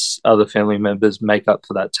 but other family members make up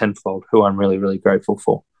for that tenfold, who I'm really, really grateful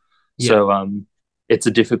for. So it's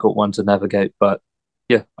a difficult one to navigate, but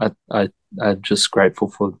I'm just grateful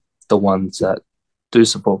for the ones that do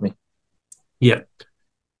support me. Yeah.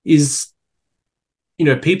 Is,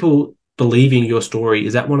 people believing your story,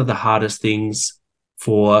 is that one of the hardest things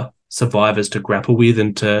for survivors to grapple with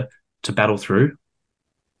and to battle through?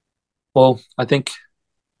 Well, I think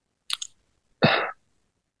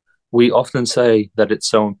we often say that it's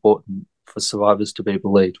so important for survivors to be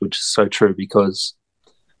believed, which is so true because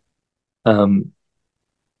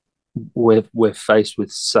we're faced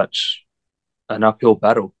with such an uphill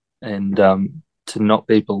battle, and to not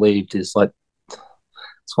be believed is like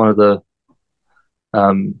it's one of the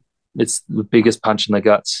it's the biggest punch in the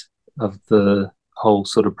guts of the whole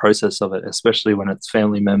sort of process of it, especially when it's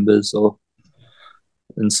family members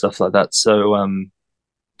and stuff like that. So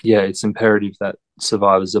it's imperative that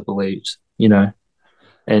survivors are believed,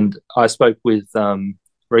 And I spoke with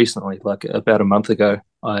recently, like about a month ago,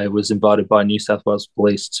 I was invited by New South Wales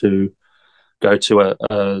Police to go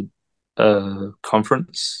to a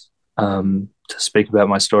conference to speak about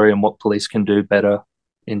my story and what police can do better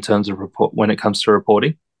in terms of report when it comes to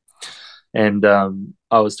reporting. And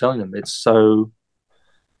I was telling them it's so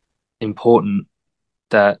important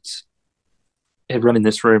that everyone in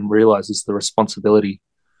this room realizes the responsibility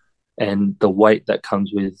and the weight that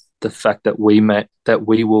comes with the fact that we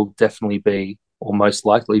will definitely be, or most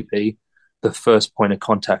likely be, the first point of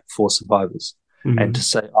contact for survivors. And to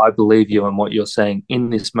say, I believe you and what you're saying in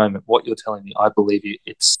this moment, what you're telling me, I believe you.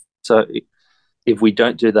 It's so, if we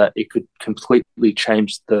don't do that, it could completely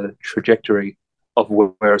change the trajectory of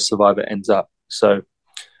where a survivor ends up. So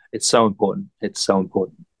it's so important. It's so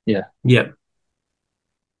important. Yeah. Yeah.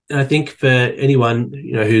 And I think for anyone,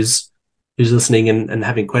 who's listening and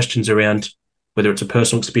having questions around whether it's a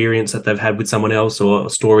personal experience that they've had with someone else or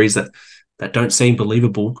stories that don't seem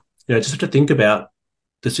believable, just have to think about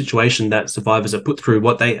the situation that survivors are put through,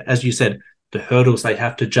 what they, as you said, the hurdles they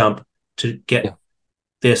have to jump to get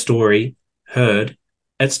their story heard.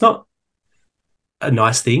 It's not a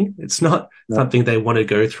nice thing. It's not something they want to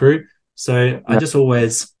go through. So I just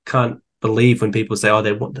always can't believe when people say, oh,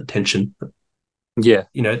 they want attention. Yeah.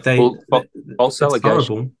 False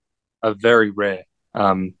allegations are very rare.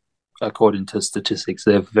 According to statistics,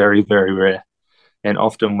 they're very, very rare. And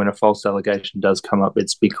often when a false allegation does come up,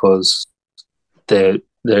 it's because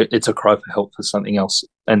it's a cry for help for something else.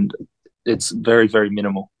 And it's very, very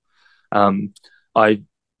minimal. I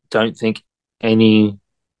don't think any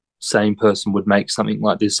sane person would make something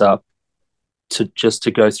like this up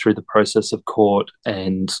to go through the process of court,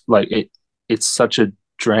 and it's such a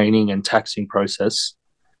draining and taxing process.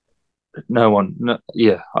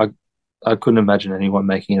 I couldn't imagine anyone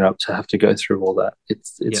making it up to have to go through all that.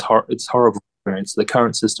 It's horrible experience. The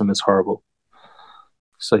current system is horrible.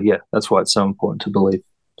 So that's why it's so important to believe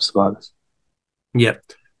survivors. Yeah.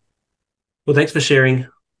 Well, thanks for sharing,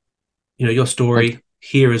 your story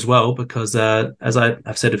here as well, because as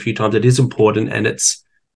I've said a few times, it is important, and it's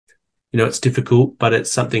difficult, but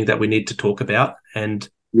it's something that we need to talk about. And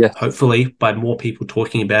hopefully by more people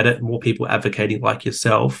talking about it, more people advocating like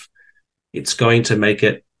yourself, it's going to make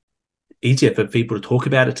it easier for people to talk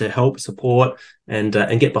about it, to help support and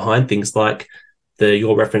get behind things like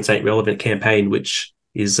Your Reference Ain't Relevant campaign, which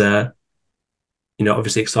is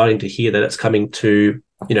obviously exciting to hear that it's coming to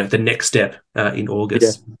the next step in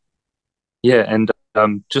August.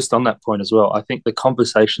 And just on that point as well, I think the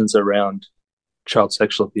conversations around child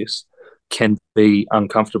sexual abuse can be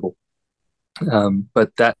uncomfortable,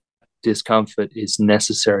 but that discomfort is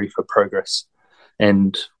necessary for progress.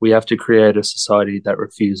 And we have to create a society that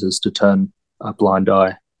refuses to turn a blind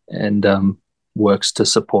eye and works to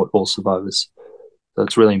support all survivors. So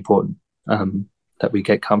it's really important that we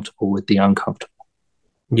get comfortable with the uncomfortable.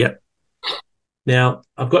 Yeah. Now,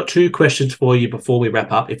 I've got 2 questions for you before we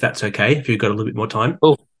wrap up, if that's okay, if you've got a little bit more time.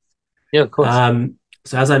 Oh, yeah, of course.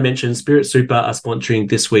 So as I mentioned, Spirit Super are sponsoring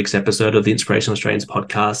this week's episode of the Inspirational Australians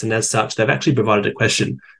podcast, and as such, they've actually provided a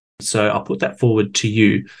question. So I'll put that forward to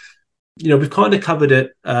you. We've kind of covered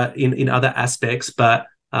it in other aspects, but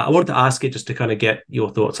I wanted to ask it just to kind of get your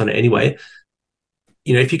thoughts on it anyway.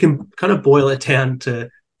 If you can kind of boil it down to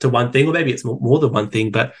one thing, or maybe it's more than one thing,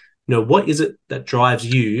 but what is it that drives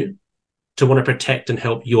you to want to protect and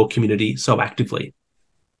help your community so actively?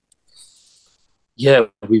 Yeah,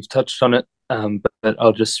 we've touched on it, but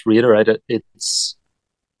I'll just reiterate it.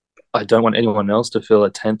 I don't want anyone else to feel a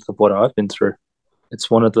tenth of what I've been through. It's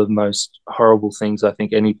one of the most horrible things I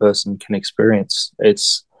think any person can experience.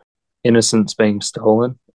 It's innocence being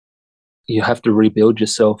stolen. You have to rebuild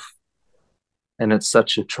yourself. And it's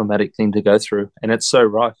such a traumatic thing to go through. And it's so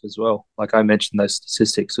rife as well. Like I mentioned those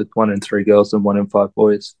statistics with 1 in 3 girls and 1 in 5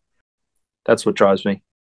 boys. That's what drives me.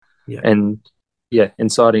 Yeah. And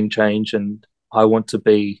inciting change. And I want to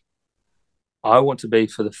be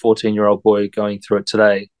for the 14-year-old boy going through it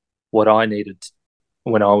today what I needed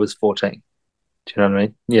when I was 14. Do you know what I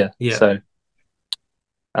mean? Yeah. So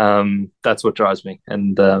that's what drives me.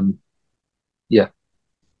 And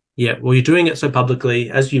Yeah, well, you're doing it so publicly,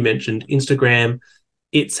 as you mentioned, Instagram,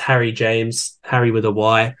 it's Harry James, Harry with a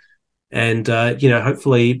Y. And,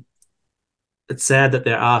 hopefully it's sad that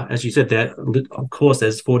there are, as you said, of course,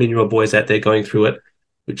 there's 14-year-old boys out there going through it,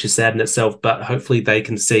 which is sad in itself, but hopefully they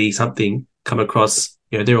can see something come across,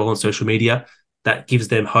 they're all on social media, that gives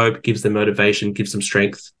them hope, gives them motivation, gives them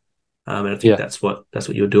strength. And I think that's what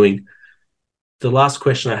you're doing. The last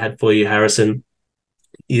question I had for you, Harrison,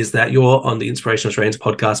 is that you're on the Inspirational Australians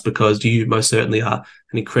podcast because you most certainly are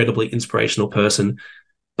an incredibly inspirational person.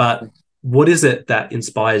 But what is it that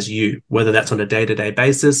inspires you, whether that's on a day-to-day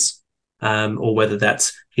basis or whether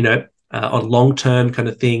that's, on long-term kind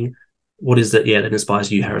of thing? what is it, that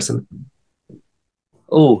inspires you, Harrison?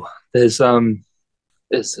 Oh, there's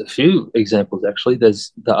a few examples actually.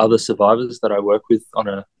 There's the other survivors that I work with on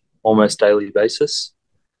a almost daily basis.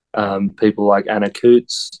 People like Anna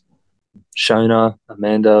Coots, Shona,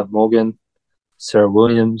 Amanda, Morgan, Sarah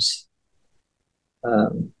Williams,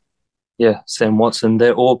 Sam Watson.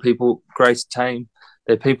 They're all people, Grace Tame.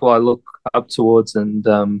 They're people I look up towards, and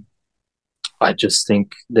I just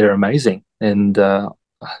think they're amazing. And I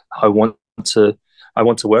want to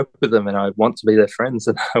work with them, and I want to be their friends,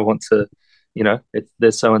 and I want to,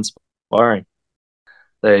 they're so inspiring.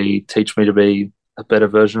 They teach me to be a better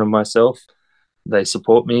version of myself. They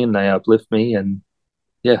support me and they uplift me, and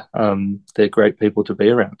they're great people to be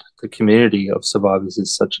around. The community of survivors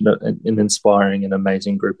is such an inspiring and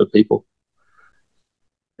amazing group of people.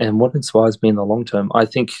 And what inspires me in the long term, I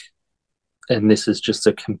think, and this is just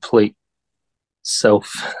a complete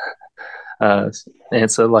self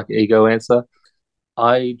answer, like ego answer,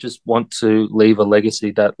 I just want to leave a legacy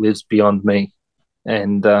that lives beyond me.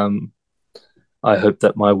 And I hope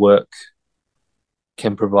that my work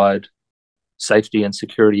can provide safety and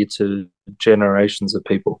security to generations of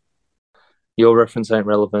people. Your reference ain't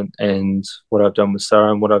relevant, and what I've done with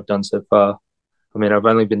Sarah and what I've done so far, I mean, I've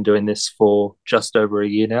only been doing this for just over a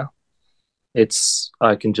year now.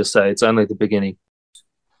 I can just say it's only the beginning.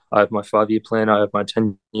 I have my 5-year plan, I have my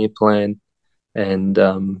 10-year plan, and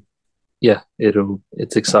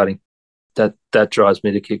it's exciting. That drives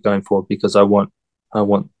me to keep going forward, because I want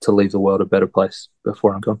to leave the world a better place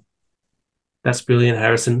before I'm gone. That's brilliant,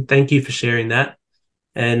 Harrison. Thank you for sharing that.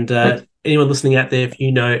 And anyone listening out there, if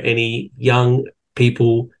you know any young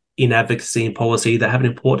people in advocacy and policy that have an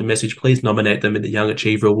important message, please nominate them in the Young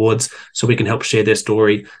Achiever Awards so we can help share their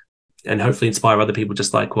story and hopefully inspire other people,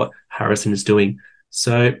 just like what Harrison is doing.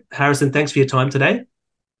 So, Harrison, thanks for your time today.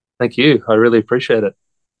 Thank you. I really appreciate it.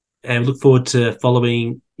 And look forward to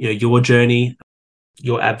following your journey,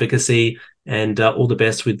 your advocacy, and all the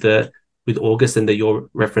best with August and the Your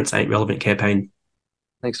Reference Ain't Relevant campaign.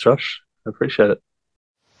 Thanks, Josh. I appreciate it.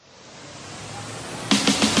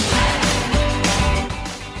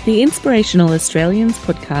 The Inspirational Australians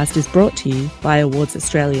podcast is brought to you by Awards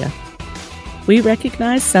Australia. We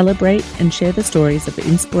recognise, celebrate and share the stories of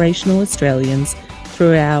inspirational Australians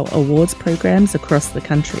through our awards programs across the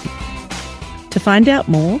country. To find out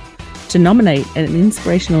more, to nominate an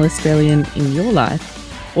inspirational Australian in your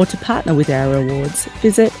life, or to partner with our awards,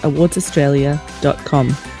 visit awardsaustralia.com.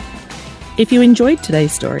 If you enjoyed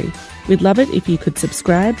today's story, we'd love it if you could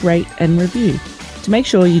subscribe, rate and review to make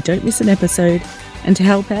sure you don't miss an episode, and to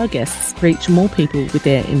help our guests reach more people with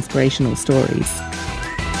their inspirational stories.